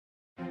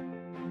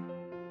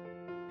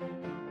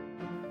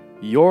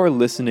You're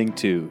listening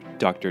to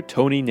Dr.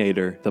 Tony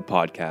Nader, the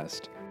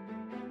podcast,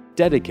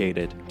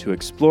 dedicated to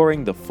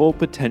exploring the full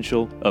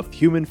potential of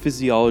human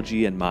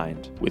physiology and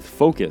mind, with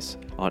focus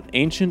on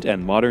ancient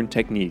and modern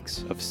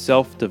techniques of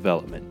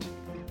self-development.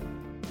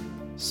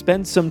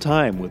 Spend some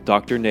time with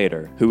Dr.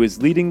 Nader, who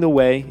is leading the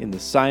way in the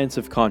science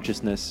of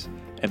consciousness,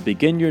 and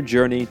begin your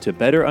journey to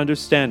better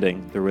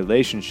understanding the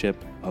relationship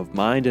of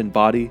mind and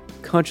body,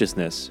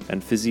 consciousness,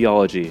 and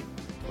physiology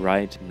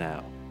right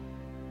now.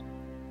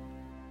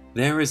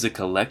 There is a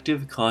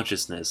collective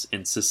consciousness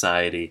in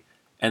society,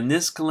 and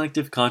this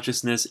collective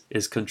consciousness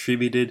is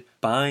contributed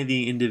by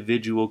the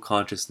individual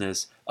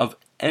consciousness of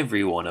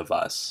every one of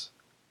us.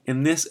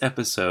 In this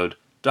episode,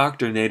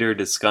 Dr. Nader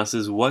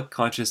discusses what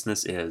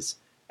consciousness is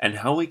and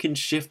how we can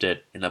shift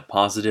it in a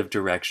positive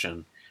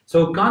direction.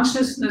 So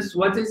consciousness,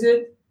 what is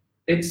it?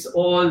 It's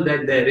all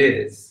that there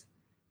is.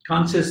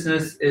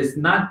 Consciousness is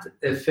not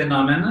a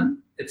phenomenon.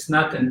 It's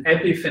not an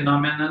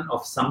epiphenomenon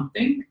of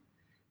something.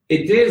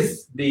 It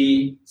is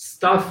the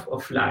stuff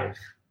of life.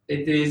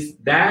 It is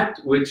that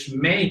which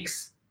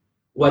makes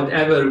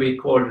whatever we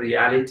call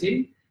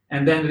reality.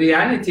 And then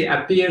reality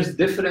appears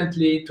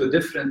differently to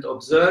different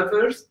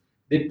observers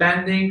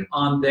depending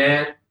on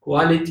their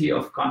quality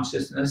of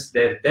consciousness,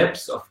 their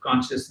depths of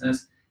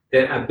consciousness,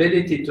 their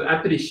ability to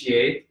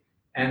appreciate.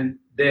 And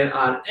there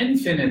are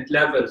infinite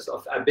levels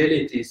of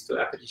abilities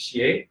to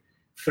appreciate,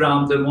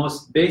 from the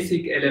most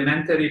basic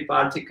elementary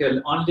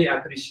particle only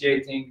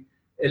appreciating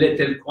a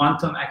little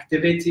quantum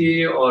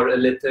activity or a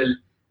little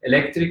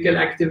electrical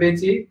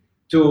activity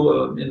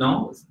to,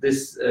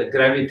 this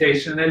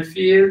gravitational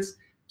fields,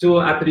 to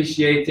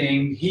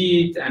appreciating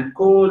heat and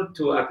cold,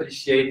 to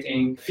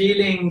appreciating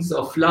feelings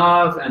of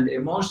love and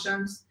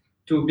emotions,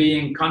 to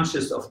being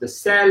conscious of the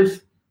self,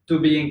 to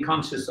being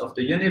conscious of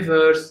the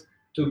universe,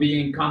 to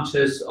being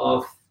conscious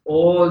of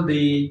all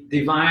the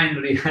divine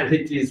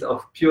realities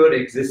of pure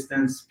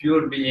existence,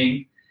 pure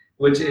being,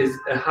 which is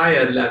a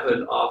higher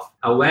level of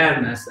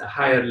awareness, a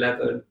higher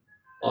level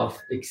of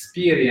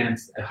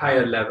experience, a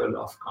higher level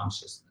of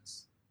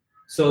consciousness.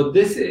 So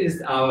this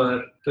is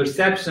our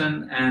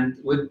perception, and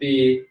would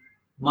be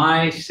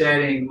my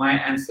sharing, my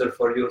answer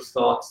for your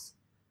thoughts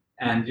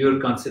and your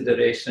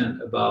consideration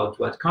about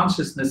what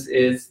consciousness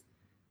is.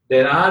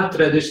 There are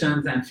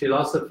traditions and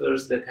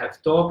philosophers that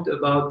have talked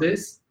about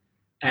this,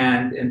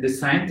 and in the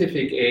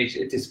scientific age,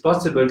 it is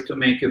possible to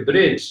make a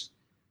bridge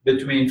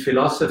between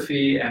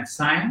philosophy and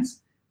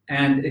science,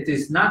 and it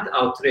is not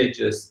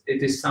outrageous.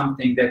 It is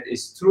something that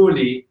is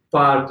truly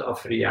part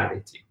of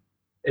reality.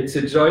 It's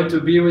a joy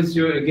to be with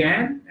you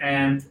again,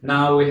 and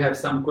now we have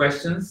some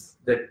questions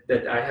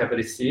that I have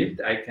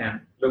received. I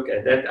can look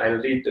at that. I'll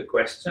read the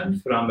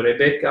question from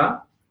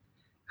Rebecca.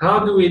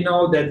 How do we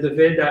know that the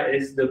Veda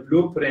is the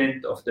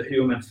blueprint of the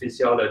human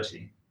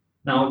physiology?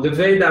 Now, the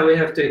Veda, we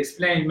have to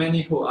explain,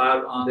 many who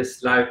are on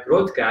this live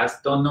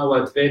broadcast don't know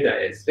what Veda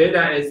is.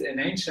 Veda is an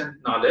ancient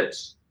knowledge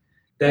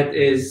that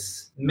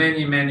is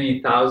many,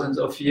 many thousands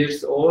of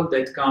years old,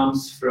 that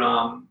comes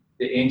from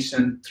the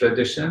ancient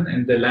tradition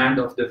in the land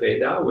of the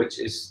Veda, which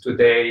is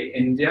today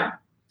India.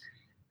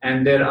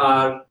 And there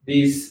are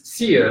these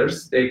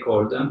seers, they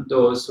call them,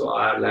 those who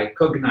are like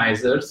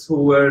cognizers,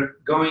 who were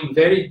going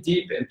very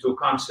deep into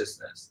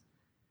consciousness.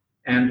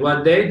 And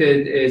what they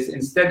did is,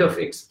 instead of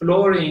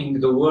exploring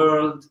the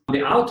world on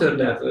the outer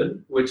level,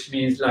 which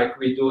means like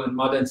we do in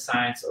modern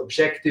science,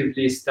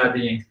 objectively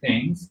studying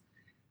things,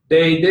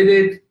 they did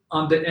it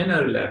on the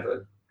inner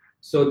level.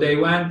 So they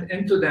went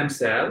into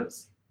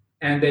themselves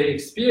and they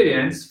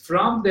experienced,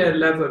 from their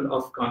level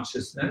of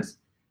consciousness,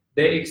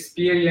 they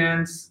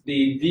experience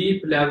the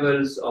deep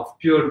levels of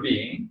pure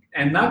being,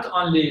 and not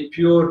only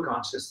pure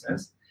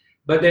consciousness,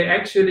 but they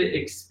actually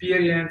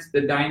experience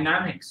the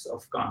dynamics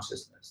of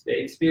consciousness. They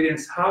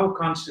experience how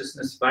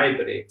consciousness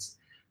vibrates,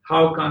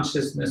 how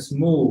consciousness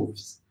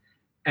moves.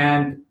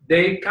 And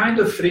they kind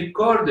of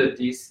recorded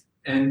this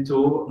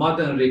into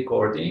modern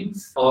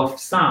recordings of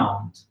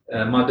sound.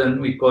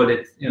 Modern, we call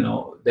it,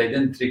 they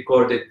didn't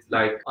record it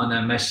like on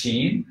a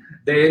machine.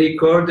 They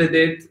recorded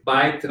it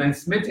by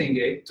transmitting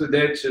it to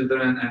their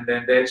children, and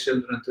then their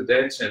children to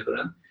their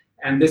children.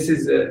 And this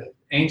is an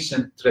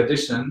ancient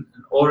tradition,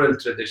 an oral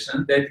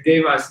tradition, that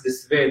gave us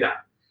this Veda.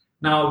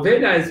 Now,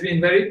 Veda has been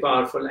very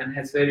powerful and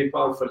has very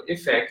powerful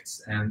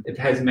effects, and it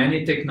has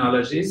many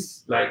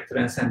technologies like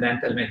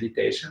transcendental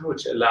meditation,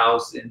 which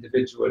allows the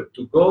individual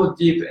to go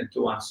deep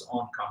into one's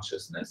own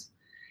consciousness.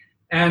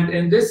 And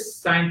in this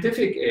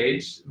scientific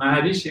age,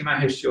 Maharishi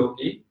Mahesh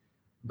Yogi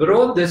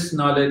brought this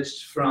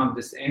knowledge from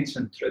this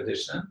ancient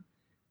tradition,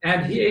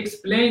 and he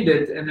explained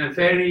it in a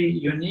very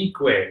unique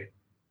way.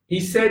 He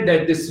said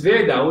that this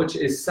Veda, which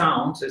is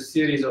sounds, a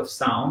series of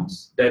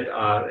sounds that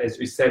are, as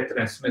we said,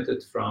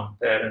 transmitted from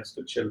parents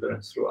to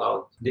children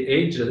throughout the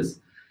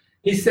ages,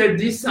 he said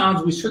these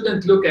sounds, we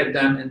shouldn't look at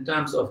them in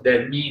terms of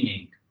their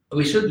meaning.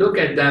 We should look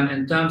at them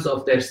in terms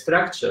of their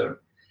structure,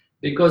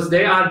 because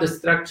they are the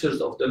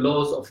structures of the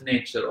laws of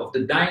nature, of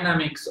the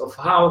dynamics of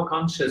how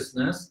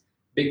consciousness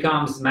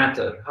becomes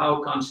matter,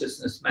 how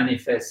consciousness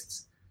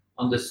manifests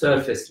on the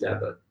surface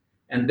level.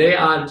 And they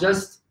are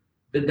just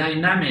the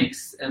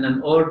dynamics in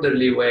an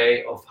orderly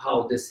way of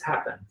how this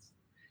happens.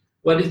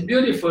 What is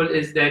beautiful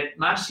is that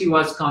Maharishi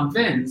was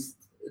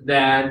convinced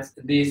that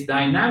these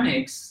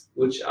dynamics,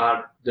 which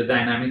are the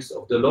dynamics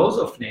of the laws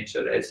of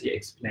nature, as he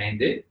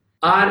explained it,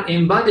 are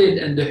embodied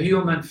in the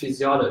human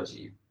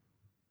physiology.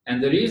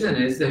 And the reason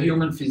is the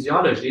human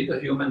physiology, the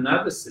human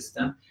nervous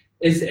system,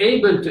 is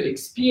able to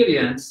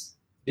experience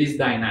these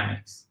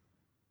dynamics.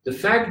 The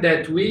fact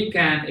that we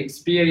can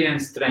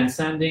experience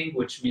transcending,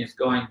 which means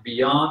going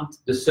beyond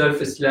the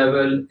surface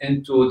level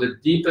into the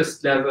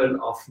deepest level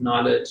of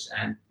knowledge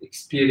and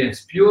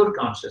experience pure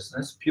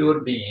consciousness, pure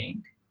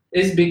being,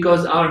 is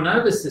because our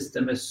nervous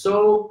system is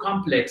so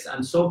complex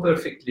and so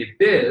perfectly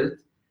built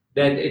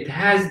that it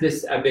has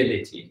this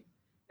ability.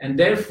 And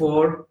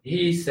therefore,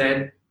 he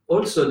said,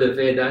 also the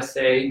Vedas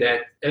say that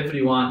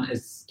everyone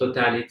is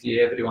totality,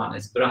 everyone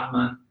is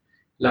Brahman.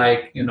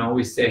 Like,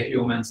 we say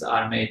humans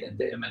are made in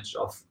the image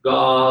of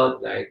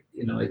God. Like,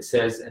 it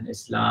says in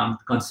Islam,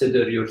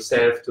 consider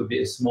yourself to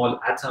be a small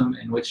atom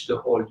in which the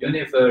whole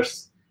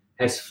universe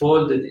has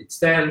folded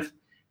itself.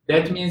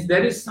 That means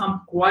there is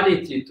some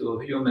quality to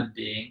a human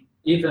being,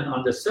 even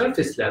on the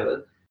surface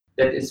level,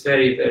 that is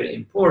very, very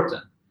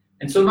important.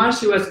 And so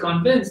Maharishi was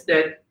convinced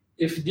that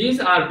if these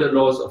are the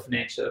laws of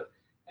nature,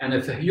 and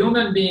if a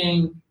human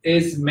being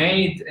is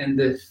made in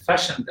the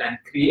fashion and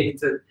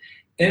created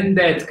in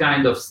that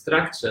kind of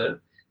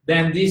structure,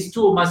 then these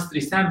two must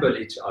resemble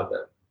each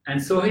other.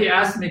 And so he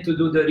asked me to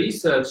do the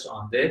research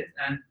on it,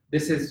 and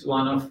this is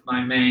one of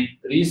my main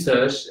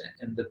research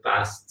in the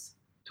past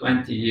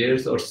 20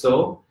 years or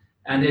so,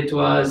 and it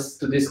was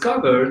to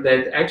discover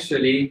that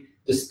actually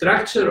the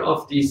structure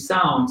of these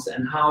sounds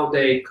and how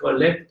they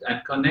collect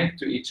and connect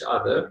to each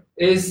other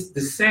is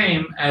the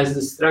same as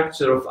the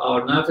structure of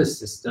our nervous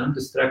system,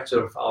 the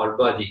structure of our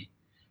body.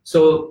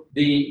 So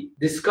the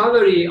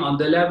discovery on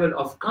the level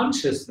of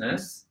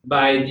consciousness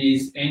by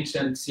these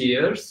ancient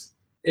seers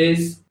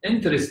is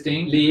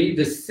interestingly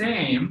the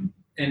same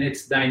in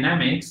its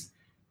dynamics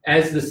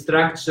as the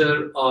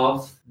structure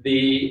of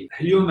the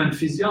human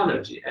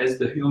physiology, as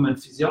the human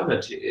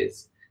physiology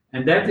is.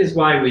 And that is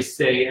why we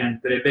say, and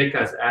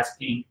Rebecca is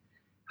asking,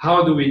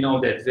 how do we know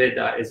that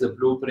Veda is a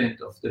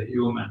blueprint of the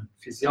human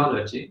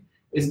physiology?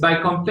 Is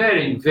by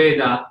comparing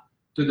Veda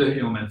to the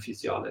human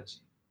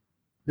physiology.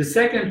 The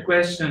second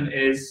question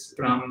is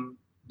from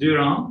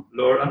Durand,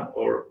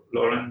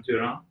 Lauren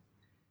Durand.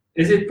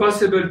 Is it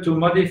possible to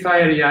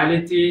modify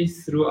reality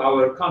through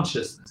our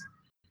consciousness?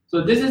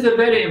 So this is a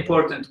very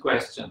important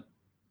question,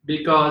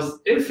 because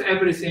if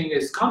everything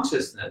is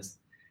consciousness,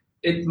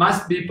 it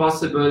must be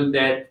possible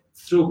that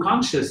through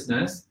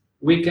consciousness,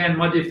 we can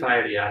modify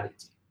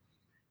reality.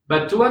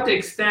 But to what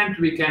extent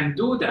we can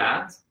do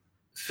that?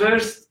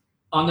 First,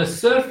 on a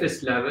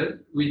surface level,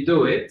 we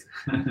do it.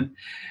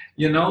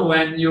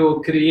 When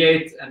you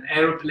create an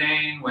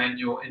airplane, when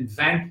you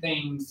invent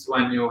things,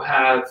 when you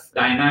have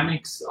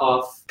dynamics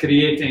of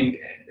creating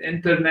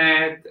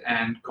internet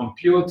and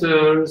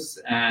computers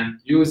and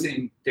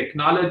using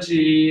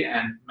technology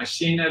and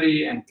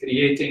machinery and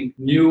creating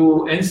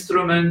new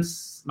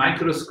instruments,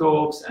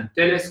 microscopes and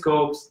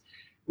telescopes,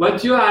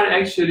 what you are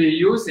actually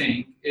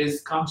using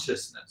is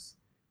consciousness.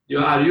 You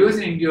are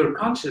using your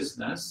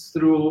consciousness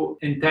through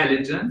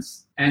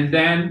intelligence and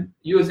then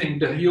using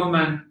the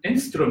human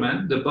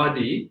instrument, the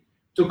body,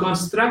 to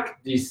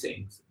construct these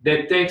things.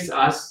 That takes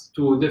us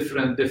to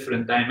different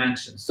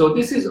dimensions. So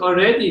this is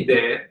already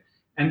there.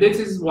 And this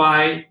is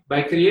why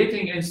by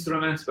creating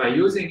instruments, by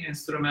using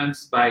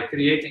instruments, by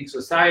creating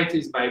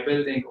societies, by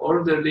building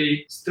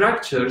orderly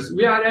structures,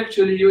 we are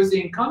actually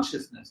using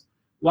consciousness.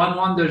 One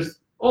wonders,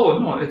 oh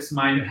no, it's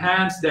my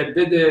hands that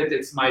did it,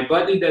 it's my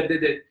body that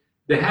did it.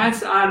 The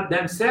hands are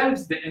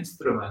themselves the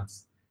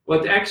instruments.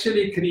 What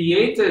actually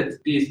created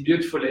these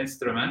beautiful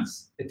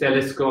instruments, a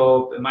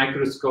telescope, a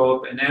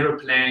microscope, an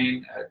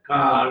airplane, a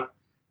car,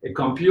 a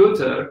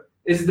computer,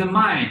 is the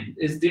mind,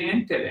 is the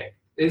intellect,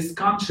 is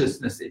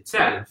consciousness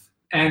itself.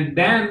 And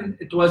then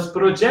it was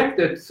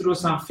projected through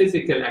some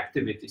physical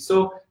activity.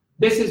 So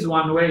this is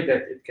one way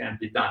that it can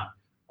be done.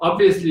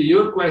 Obviously,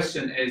 your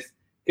question is,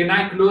 can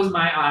I close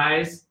my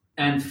eyes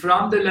and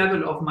from the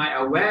level of my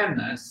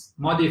awareness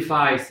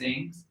modify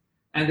things?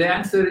 And the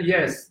answer,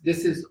 yes,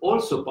 this is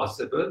also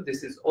possible.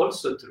 This is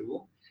also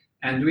true.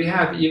 And we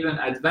have even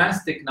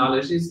advanced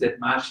technologies that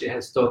Maharishi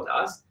has taught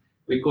us.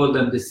 We call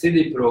them the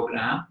Siddhi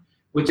program,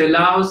 which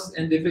allows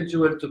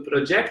individual to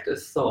project a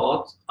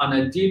thought on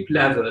a deep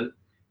level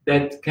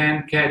that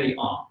can carry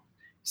on.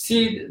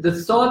 See,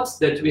 the thoughts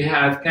that we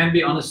have can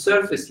be on a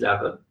surface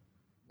level.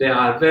 They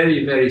are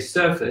very, very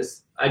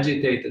surface,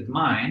 agitated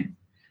mind.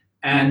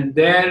 And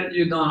there,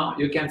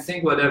 you can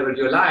think whatever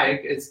you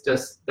like. It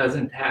just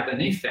doesn't have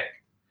an effect.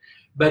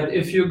 But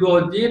if you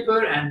go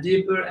deeper and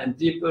deeper and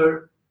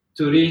deeper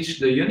to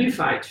reach the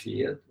unified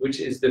field, which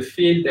is the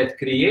field that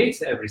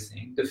creates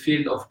everything, the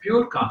field of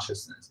pure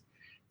consciousness,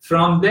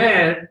 from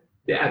there,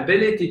 the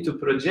ability to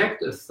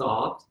project a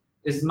thought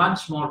is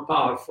much more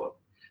powerful.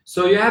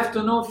 So you have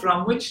to know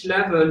from which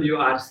level you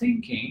are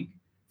thinking,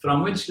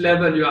 from which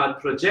level you are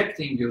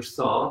projecting your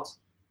thoughts,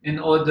 in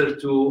order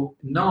to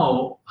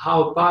know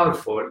how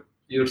powerful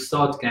your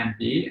thought can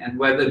be and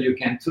whether you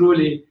can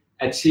truly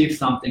achieve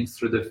something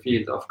through the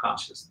field of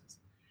consciousness.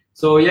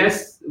 So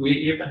yes, we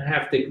even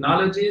have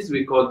technologies,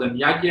 we call them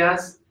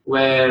yagyas,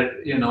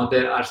 where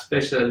there are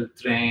special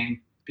trained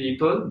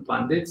people,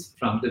 pandits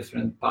from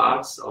different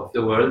parts of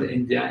the world,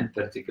 India in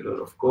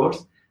particular, of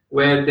course,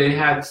 where they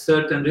have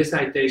certain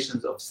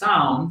recitations of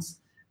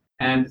sounds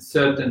and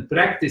certain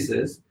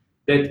practices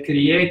that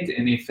create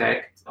an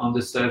effect on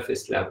the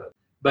surface level.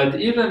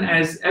 But even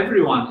as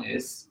everyone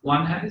is,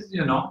 one has,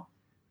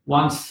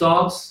 one's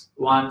thoughts,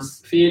 one's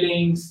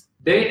feelings,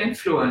 we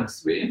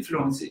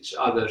influence each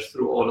other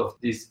through all of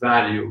these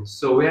values.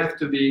 So we have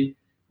to be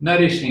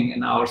nourishing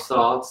in our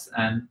thoughts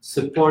and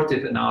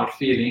supportive in our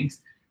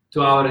feelings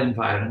to our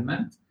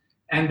environment.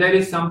 And that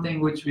is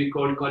something which we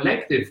call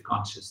collective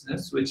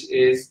consciousness, which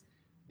is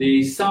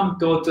the sum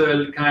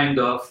total kind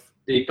of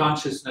the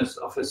consciousness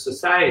of a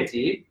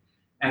society,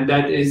 and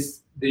that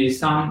is the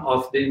sum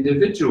of the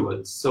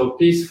individuals. So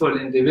peaceful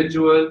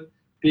individual,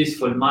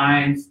 peaceful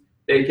minds,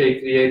 they can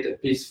create a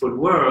peaceful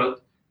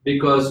world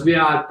because we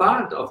are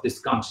part of this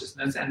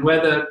consciousness. And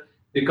whether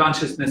the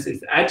consciousness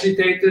is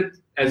agitated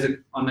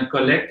on a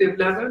collective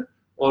level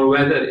or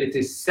whether it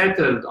is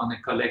settled on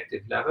a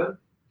collective level,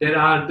 there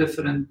are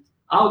different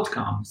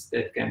outcomes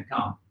that can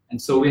come.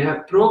 And so we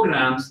have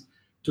programs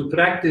to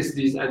practice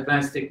these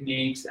advanced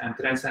techniques and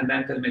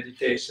transcendental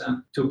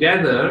meditation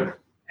together.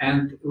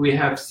 And we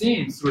have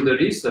seen through the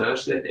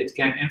research that it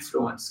can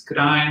influence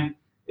crime,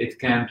 it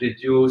can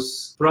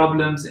reduce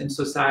problems in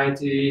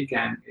society,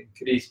 can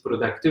increase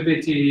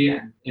productivity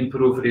and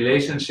improve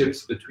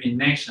relationships between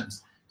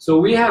nations. So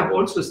we have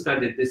also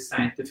studied this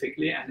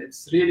scientifically, and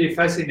it's really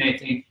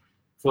fascinating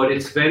for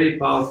its very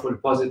powerful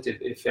positive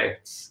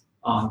effects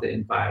on the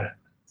environment.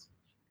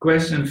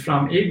 Question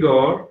from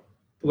Igor: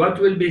 what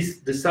will be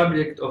the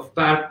subject of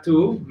part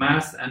 2,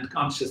 mass and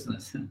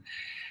consciousness?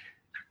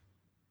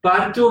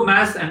 Part 2,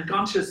 mass and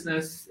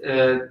consciousness,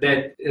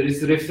 that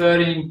is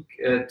referring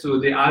to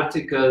the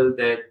article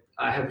that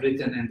I have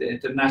written in the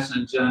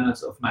International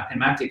Journals of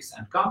Mathematics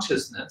and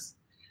Consciousness.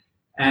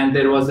 And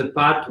there was a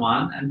part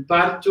 1, and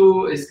part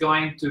 2 is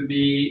going to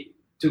be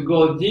to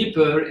go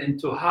deeper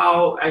into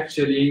how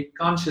actually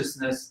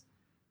consciousness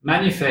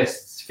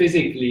manifests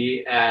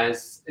physically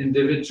as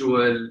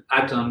individual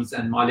atoms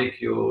and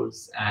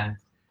molecules, and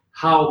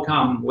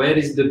where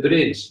is the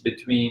bridge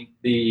between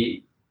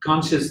the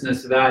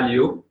consciousness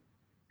value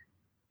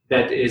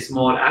that is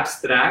more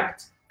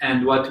abstract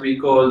and what we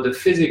call the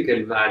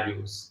physical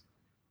values.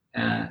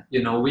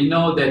 We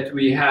know that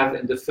we have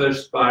in the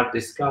first part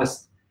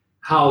discussed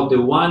how the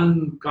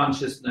one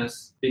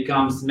consciousness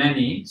becomes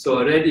many, so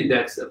already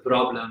that's a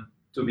problem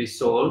to be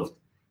solved,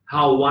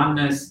 how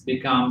oneness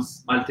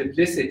becomes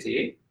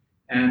multiplicity,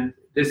 and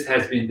this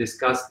has been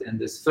discussed in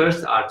this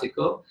first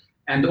article,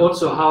 and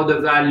also how the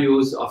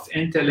values of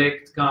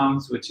intellect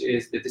comes, which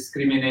is the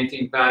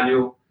discriminating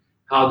value,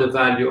 how the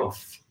value of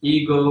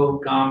ego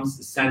comes,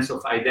 the sense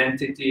of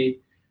identity,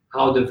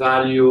 how the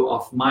value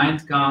of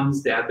mind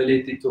comes, the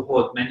ability to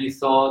hold many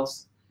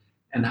thoughts,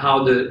 and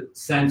how the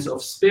sense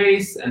of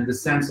space and the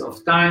sense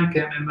of time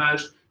can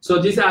emerge.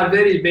 So these are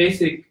very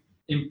basic,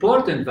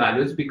 important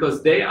values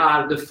because they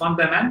are the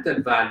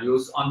fundamental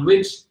values on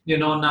which,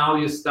 now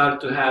you start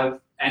to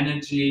have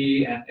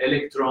energy and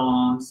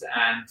electrons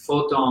and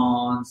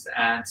photons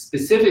and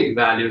specific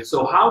values.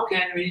 So how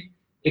can we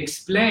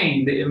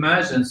explain the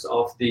emergence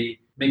of the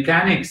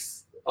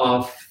mechanics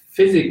of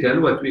physical,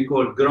 what we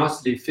call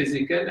grossly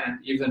physical and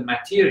even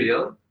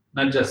material,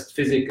 not just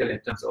physical in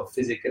terms of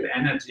physical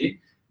energy,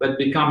 but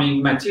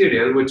becoming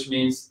material, which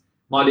means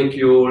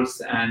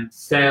molecules and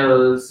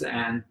cells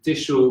and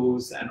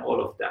tissues and all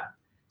of that.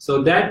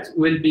 So that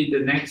will be the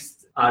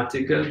next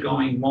article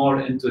going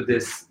more into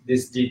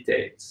these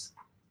details.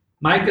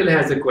 Michael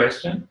has a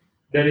question.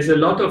 There is a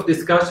lot of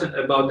discussion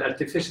about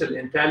artificial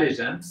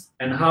intelligence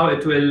and how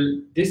it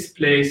will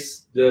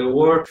displace the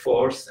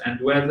workforce and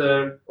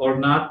whether or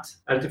not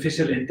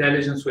artificial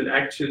intelligence will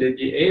actually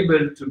be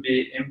able to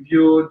be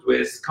imbued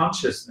with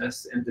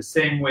consciousness in the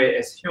same way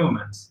as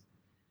humans.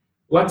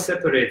 What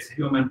separates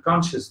human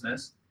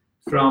consciousness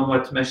from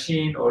what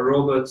machine or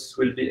robots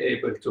will be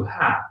able to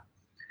have?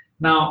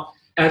 Now,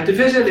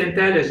 artificial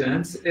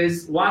intelligence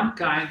is one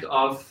kind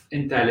of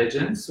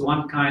intelligence,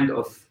 one kind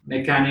of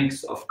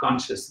mechanics of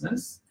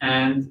consciousness,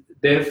 and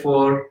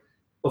therefore,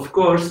 of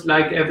course,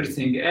 like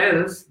everything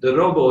else, the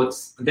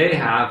robots, they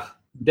have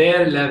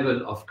their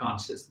level of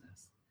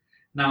consciousness.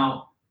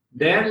 Now,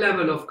 their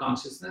level of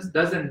consciousness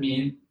doesn't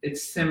mean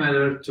it's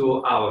similar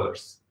to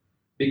ours,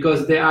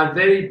 because they are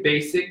very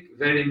basic,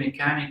 very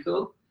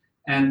mechanical,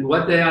 and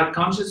what they are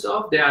conscious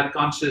of, they are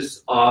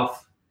conscious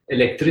of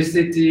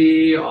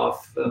electricity, of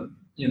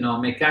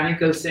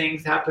mechanical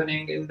things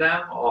happening in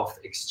them, of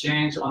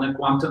exchange on a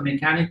quantum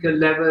mechanical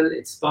level.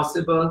 It's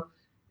possible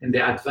in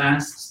the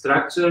advanced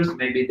structures.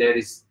 Maybe there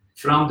is,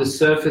 from the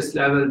surface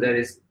level, there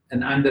is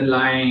an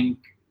underlying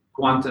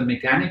quantum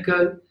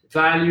mechanical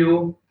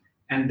value,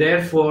 And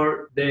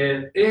therefore,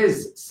 there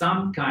is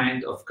some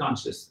kind of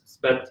consciousness.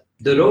 But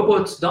the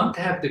robots don't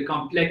have the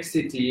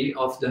complexity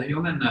of the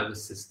human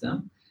nervous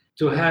system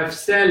to have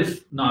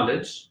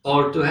self-knowledge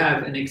or to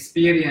have an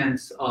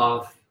experience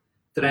of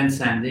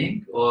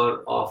transcending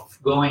or of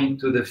going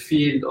to the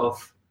field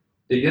of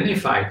the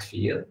unified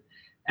field.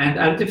 And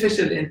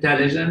artificial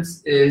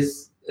intelligence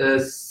is a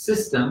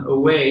system, a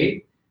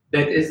way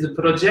that is the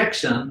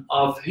projection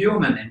of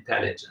human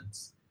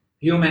intelligence.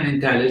 Human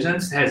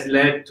intelligence has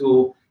led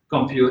to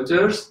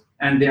computers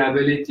and the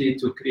ability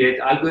to create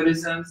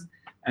algorithms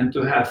and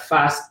to have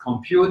fast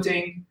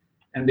computing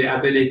and the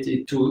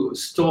ability to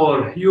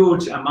store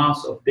huge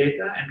amounts of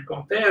data and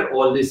compare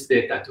all this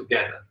data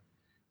together.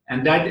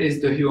 And that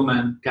is the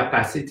human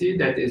capacity,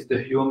 that is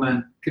the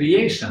human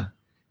creation.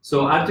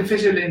 So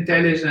artificial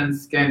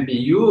intelligence can be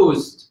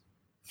used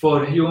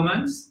for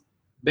humans'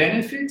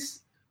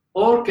 benefits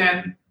or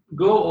can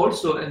go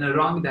also in a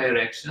wrong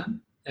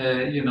direction.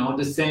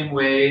 The same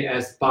way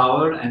as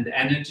power and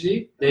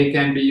energy, they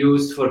can be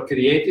used for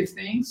creative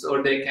things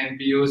or they can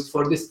be used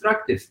for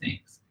destructive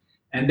things.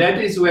 And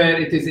that is where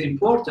it is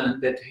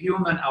important that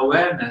human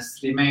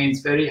awareness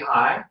remains very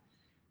high,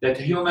 that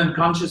human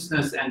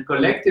consciousness and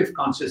collective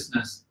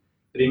consciousness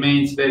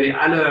remains very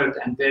alert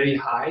and very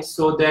high,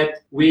 so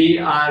that we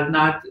are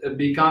not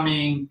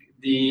becoming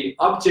the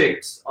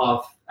objects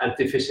of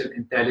artificial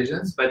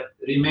intelligence, but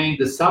remain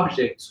the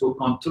subjects who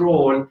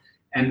control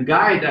and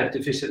guide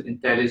artificial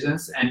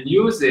intelligence and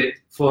use it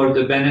for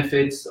the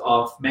benefits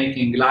of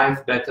making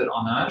life better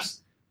on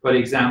Earth. For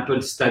example,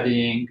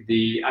 studying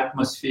the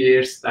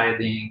atmosphere,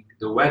 studying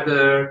the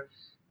weather,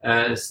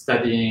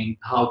 studying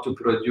how to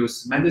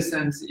produce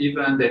medicines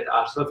even that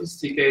are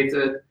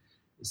sophisticated,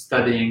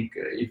 studying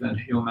even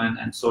human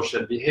and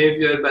social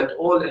behavior, but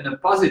all in a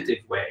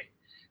positive way.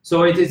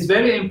 So it is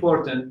very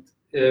important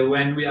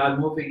when we are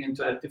moving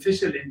into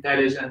artificial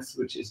intelligence,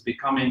 which is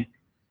becoming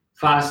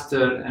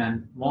faster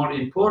and more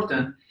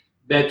important,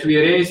 that we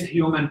raise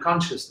human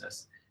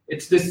consciousness.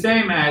 It's the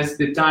same as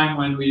the time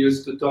when we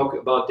used to talk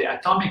about the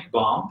atomic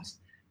bombs,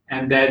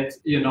 and that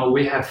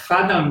we have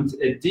fathomed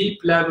a deep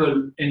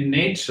level in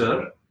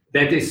nature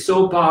that is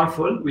so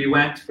powerful. We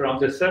went from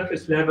the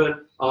surface level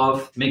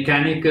of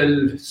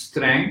mechanical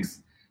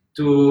strength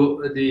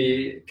to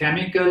the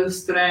chemical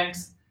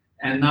strength,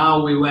 and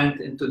now we went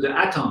into the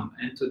atom,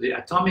 into the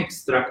atomic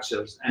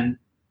structures, and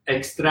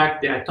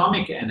extract the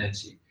atomic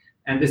energy.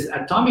 And this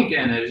atomic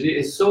energy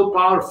is so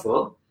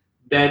powerful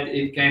that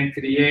it can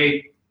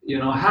create,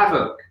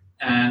 havoc.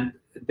 And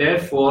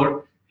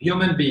therefore,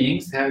 human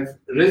beings have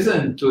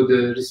risen to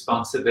the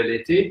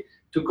responsibility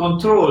to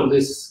control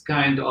this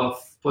kind of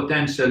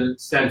potential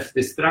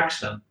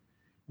self-destruction.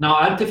 Now,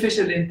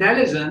 artificial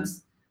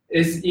intelligence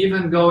is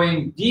even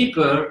going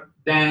deeper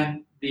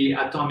than the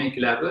atomic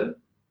level.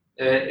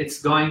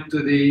 It's going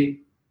to the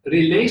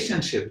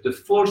relationship, the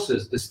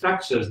forces, the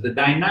structures, the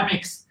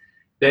dynamics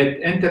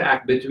that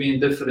interact between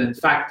different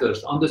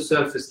factors on the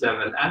surface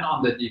level and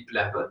on the deep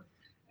level.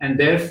 And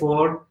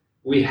therefore,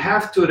 we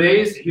have to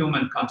raise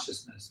human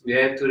consciousness. We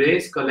have to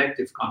raise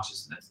collective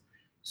consciousness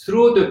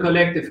through the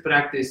collective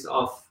practice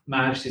of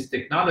Maharshi's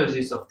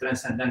technologies of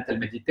transcendental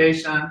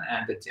meditation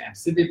and the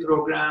TM-Siddhi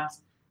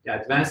programs,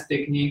 the advanced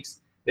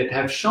techniques that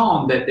have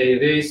shown that they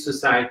raise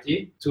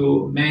society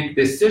to make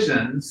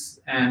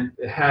decisions and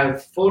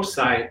have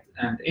foresight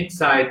and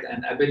insight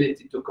and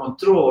ability to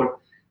control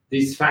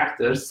these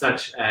factors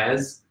such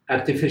as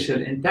artificial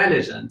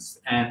intelligence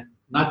and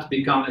not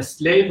become a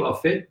slave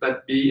of it,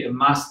 but be a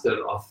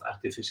master of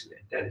artificial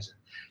intelligence.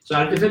 So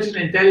artificial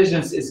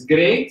intelligence is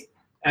great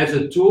as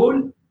a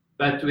tool,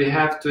 but we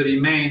have to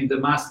remain the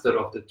master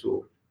of the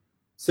tool.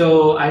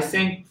 So I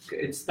think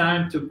it's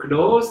time to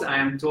close. I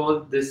am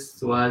told this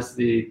was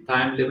the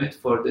time limit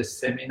for this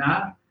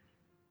seminar.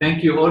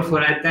 Thank you all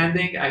for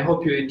attending. I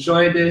hope you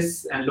enjoy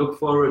this and look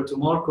forward to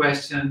more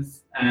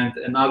questions and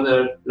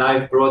another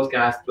live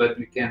broadcast where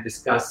we can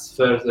discuss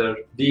further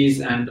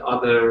these and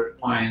other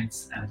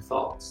points and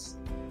thoughts.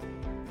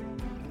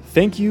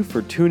 Thank you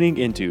for tuning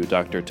into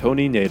Dr.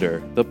 Tony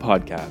Nader, the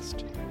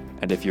podcast.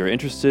 And if you're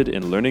interested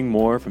in learning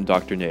more from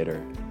Dr.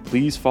 Nader,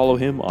 please follow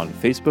him on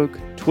Facebook,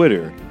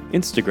 Twitter,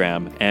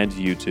 Instagram, and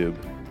YouTube.